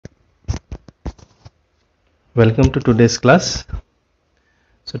Welcome to today's class.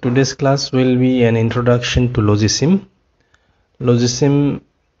 So today's class will be an introduction to Logisim. Logisim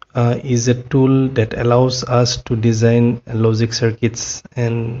is a tool that allows us to design logic circuits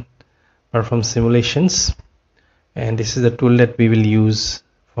and perform simulations. And this is the tool that we will use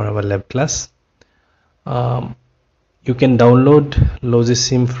for our lab class. You can download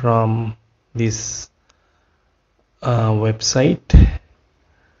Logisim from this website.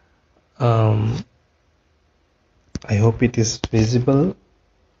 I hope it is visible.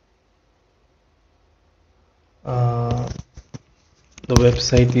 The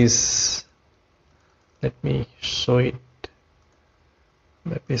website is, let me show it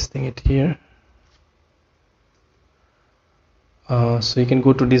by pasting it here. So you can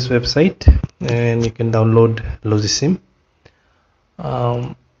go to this website and you can download Logisim.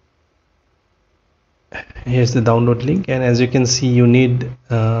 Here's the download link, and as you can see, you need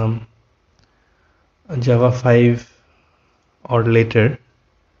Java 5 or later.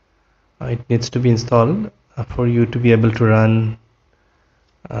 It needs to be installed for you to be able to run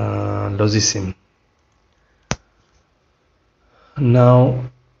Logisim. Now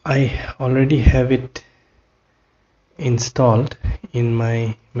I already have it installed in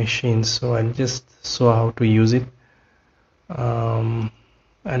my machine, so I'll just show how to use it. I'll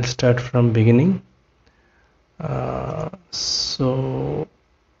start from beginning. So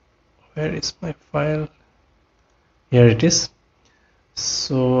where is my file? Here it is.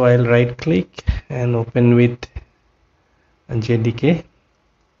 So I'll right click and open with JDK,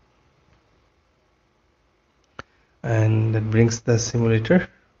 and that brings the simulator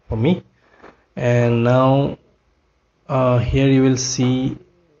for me. And now here you will see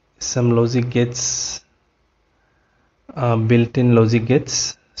some logic gates, built-in logic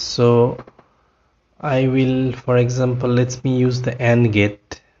gates. So I will, for example, let me use the AND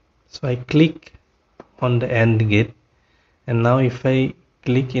gate. So I click on the AND gate, and now if I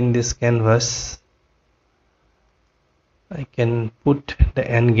click in this canvas, I can put the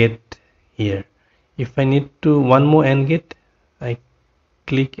AND gate here. If I need to one more AND gate, I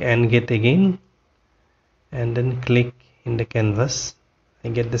click AND gate again and then click in the canvas. I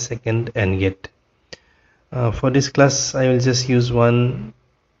get the second AND gate. For this class I will just use one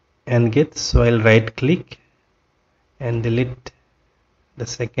AND gate, so I'll right click and delete the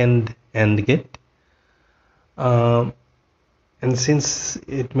second AND gate. And since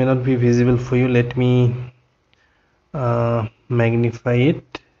it may not be visible for you, let me magnify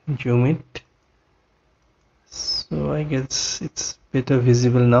it, zoom it, so I guess it's better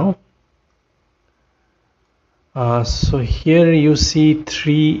visible now. So here you see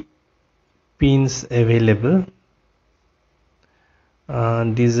 3 pins available.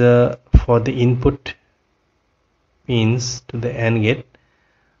 These are for the input pins to the AND gate.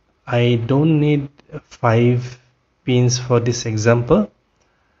 I don't need 5 pins for this example,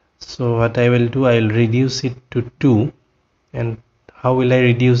 so what I will do, I will reduce it to 2. And how will I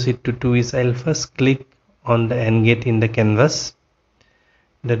reduce it to 2 is I'll first click on the AND gate in the canvas.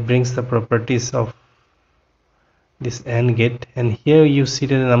 That brings the properties of this AND gate, and here you see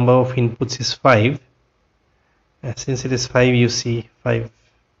that the number of inputs is 5. And since it is 5, you see 5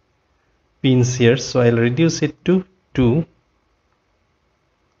 pins here, so I'll reduce it to 2.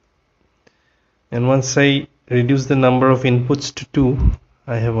 And once I reduce the number of inputs to 2,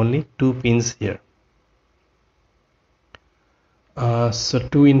 I have only 2 pins here. So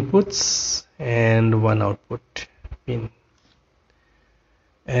 2 inputs and 1 output pin.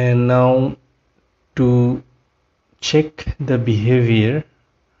 And now to check the behavior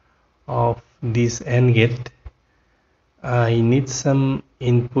of this AND gate, I need some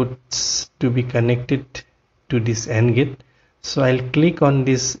inputs to be connected to this AND gate. So I'll click on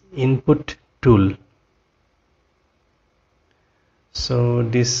this input tool. So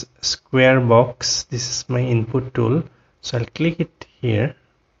this square box, this is my input tool. So I'll click it here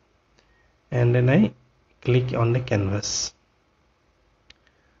and then I click on the canvas.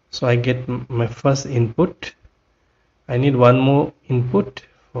 So I get my first input. I need one more input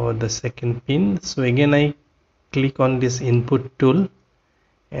for the second pin. So again I click on this input tool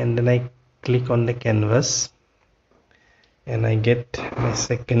and then I click on the canvas and I get my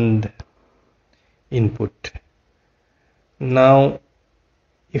second input. Now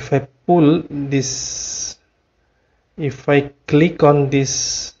if I pull this, if I click on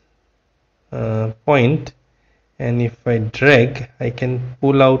this point and if I drag, I can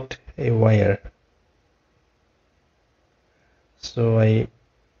pull out a wire. So I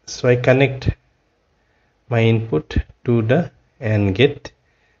connect my input to the AND gate.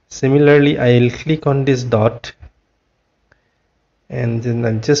 Similarly, I will click on this dot and then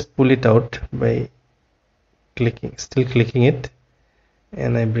I'll just pull it out by still clicking it,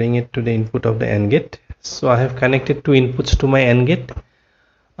 and I bring it to the input of the AND gate. So I have connected two inputs to my AND gate.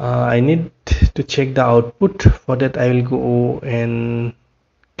 I need to check the output. For that I will go and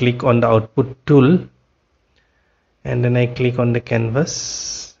click on the output tool, and then I click on the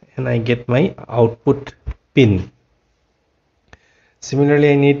canvas and I get my output pin.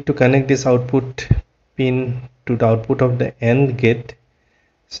 Similarly, I need to connect this output pin to the output of the AND gate.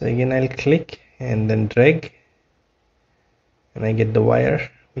 So again I'll click and then drag, and I get the wire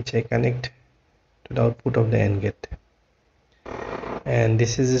which I connect to the output of the AND gate. And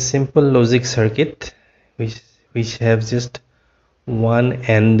this is a simple logic circuit which has just one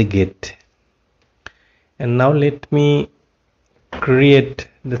AND gate. And now let me create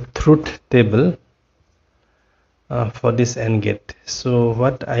the truth table for this AND gate. So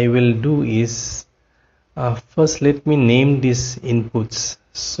what I will do is, first let me name these inputs.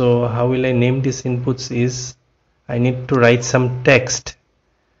 So how will I name these inputs is, I need to write some text.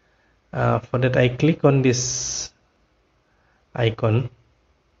 For that I click on this icon.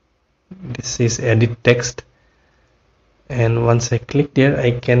 This is edit text, and once I click there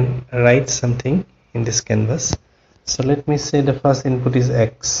I can write something in this canvas. So let me say the first input is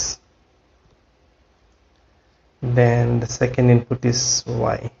X, then the second input is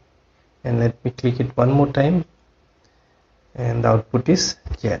Y, and let me click it one more time, and the output is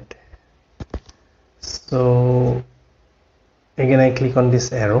Z. So again I click on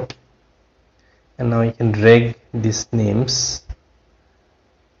this arrow, and now I can drag these names.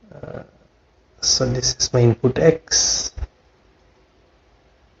 So this is my input X,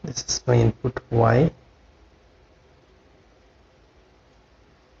 this is my input Y,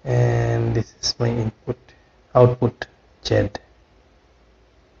 and this is my output Z.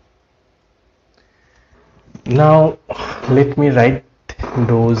 Now let me write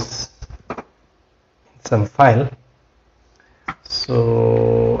those in some file.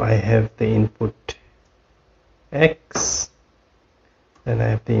 So I have the input X, then I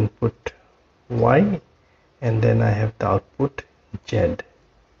have the input Y, and then I have the output Z.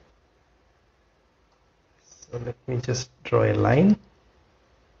 So let me just draw a line,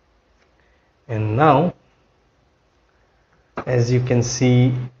 and now as you can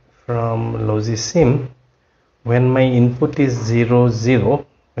see from Logisim, when my input is 0 0,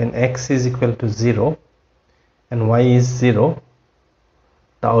 when X is equal to 0 and Y is 0,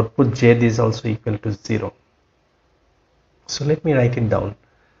 the output Z is also equal to 0. So let me write it down.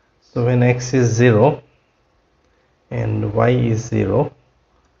 So when X is 0 and Y is 0,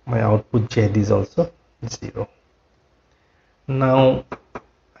 my output Z is also 0. Now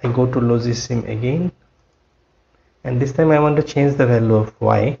I go to Logisim again, and this time I want to change the value of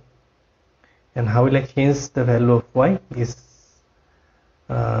Y. And how will I change the value of Y is,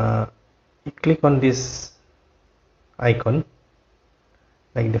 you click on this icon,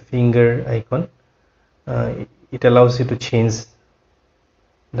 like the finger icon. It allows you to change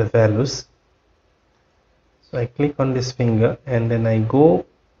the values. So I click on this finger, and then I go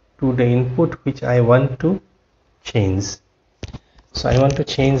to the input which I want to change. So I want to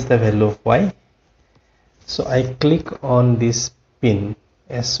change the value of Y. So I click on this pin.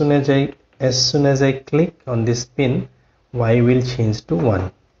 As soon as I click on this pin, Y will change to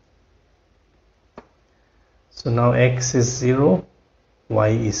 1. So now X is 0, Y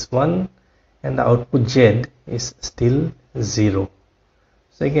is 1, and the output Z is still 0.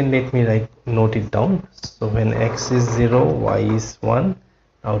 So again let me note it down. So when X is 0, Y is 1,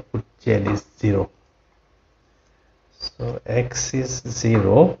 output Z is 0. So X is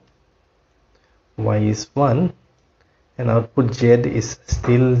 0, Y is 1, and output Z is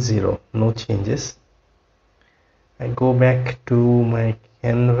still 0, no changes. I go back to my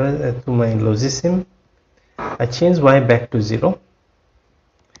canvas, to my Logisim. I change Y back to 0,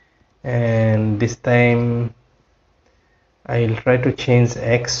 and this time I'll try to change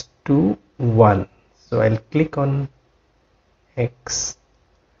X to 1. So I'll click on X.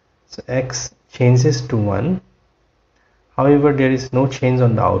 So X changes to 1. However, there is no change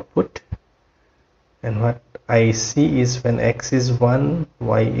on the output, and what I see is when X is 1,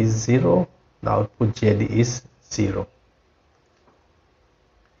 Y is 0, the output Z is 0.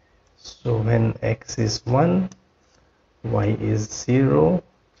 So when X is 1, Y is 0,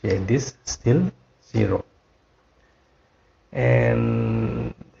 Z is still 0.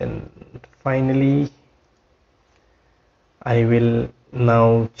 And then finally I will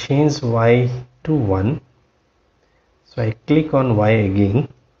now change Y to 1. So I click on Y again,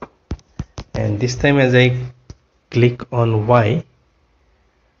 and this time as I click on Y,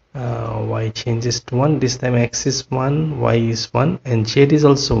 Y changes to 1. This time X is 1, Y is 1, and Z is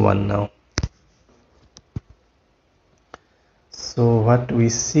also 1 now. So what we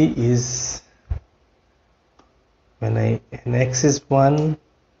see is when x is 1,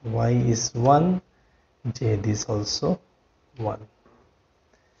 y is 1, z is also 1.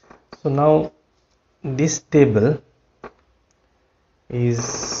 So now this table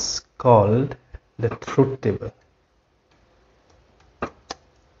is called the truth table.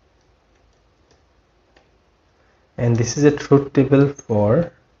 And this is a truth table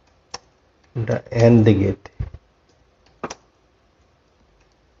for the AND gate.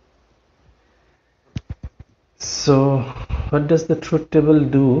 So what does the truth table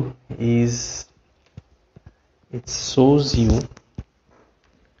do is it shows you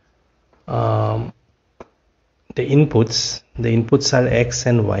the inputs are x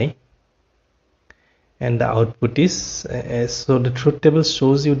and y, and the output is so the truth table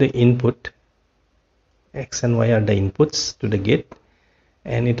shows you the input. X and y are the inputs to the gate,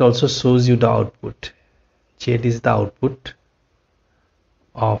 and it also shows you the output. Z is the output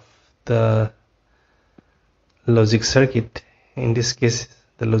of the logic circuit. In this case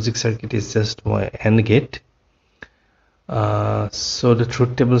the logic circuit is just one AND gate. So the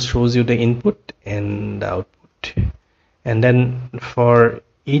truth table shows you the input and the output, and then for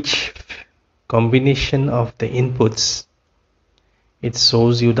each combination of the inputs it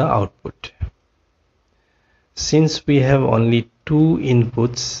shows you the output. Since we have only two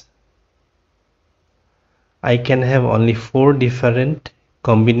inputs, I can have only 4 different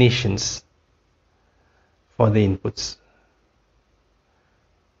combinations for the inputs,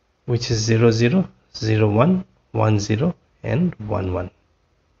 which is 0 0, 0 1, 1 0 and 1 1.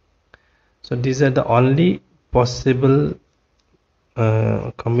 So these are the only possible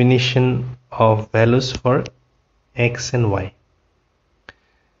combination of values for x and y.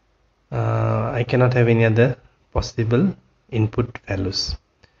 I cannot have any other possible input values.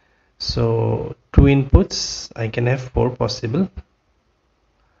 So 2 inputs, I can have 4 possible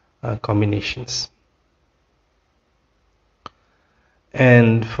combinations,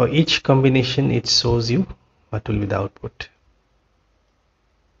 and for each combination it shows you what will be the output.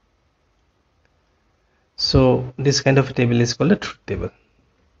 So this kind of table is called a truth table.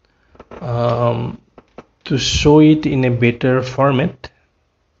 To show it in a better format,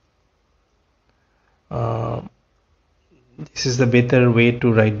 this is the better way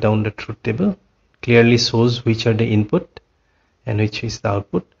to write down the truth table. Clearly shows which are the input and which is the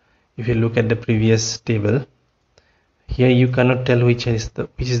output. If you look at the previous table, here you cannot tell which is the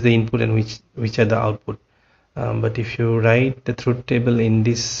input and which are the output. But if you write the truth table in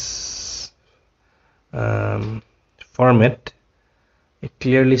this format, it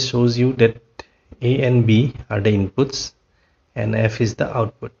clearly shows you that A and B are the inputs and F is the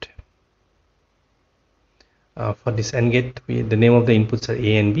output. For this AND gate, the name of the inputs are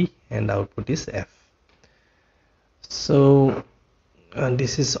A and B and the output is F. So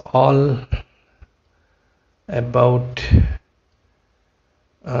this is all about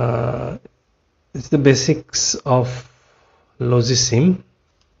it's the basics of Logisim.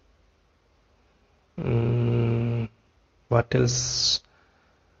 What else?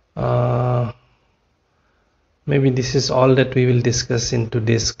 Maybe this is all that we will discuss in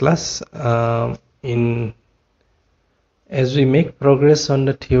today's class. As we make progress on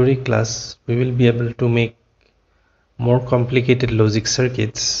the theory class, we will be able to make more complicated logic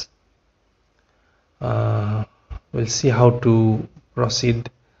circuits. We'll see how to proceed.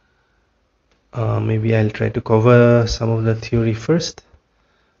 Maybe I'll try to cover some of the theory first,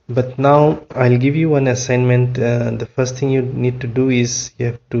 but now I'll give you one assignment. The first thing you need to do is you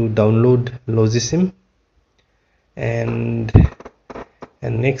have to download Logisim, and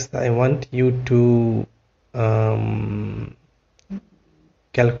next I want you to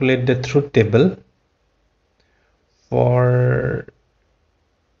calculate the truth table for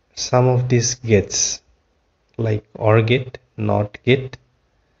some of these gates like OR gate, NOT gate,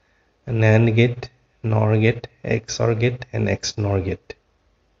 NAND gate, NOR gate, XOR gate and XNOR gate.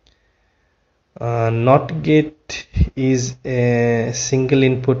 NOT gate is a single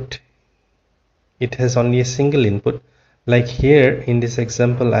input. It has only a single input. Like here in this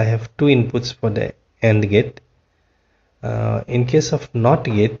example I have 2 inputs for the AND gate. In case of NOT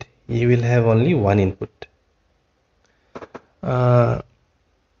gate you will have only 1 input.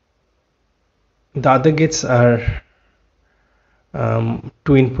 The other gates are 2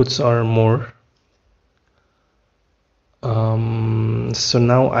 inputs or more. So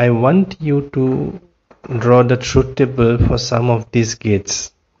now I want you to draw the truth table for some of these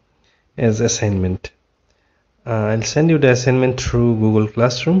gates as assignment. I'll send you the assignment through Google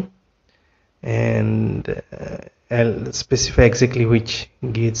Classroom, and I'll specify exactly which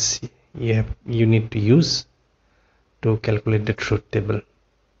gates you need to use to calculate the truth table.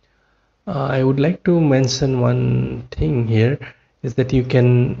 I would like to mention one thing here is that you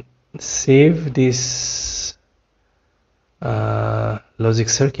can save this logic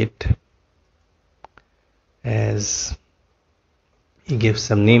circuit as you give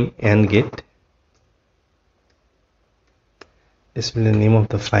some name AND gate. This will be the name of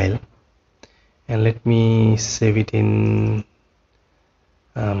the file, and let me save it in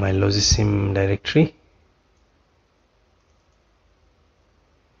my Logisim directory.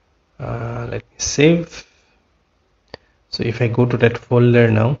 Let me save. So if I go to that folder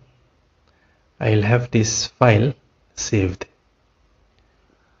now, I'll have this file saved.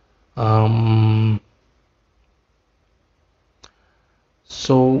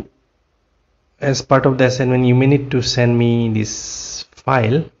 So as part of the assignment, you may need to send me this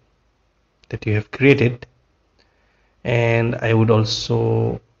file that you have created, and I would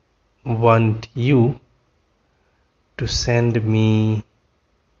also want you to send me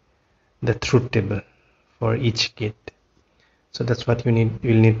the truth table for each gate. So that's what you'll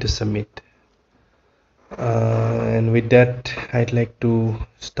need to submit. And with that, I'd like to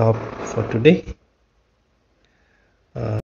stop for today.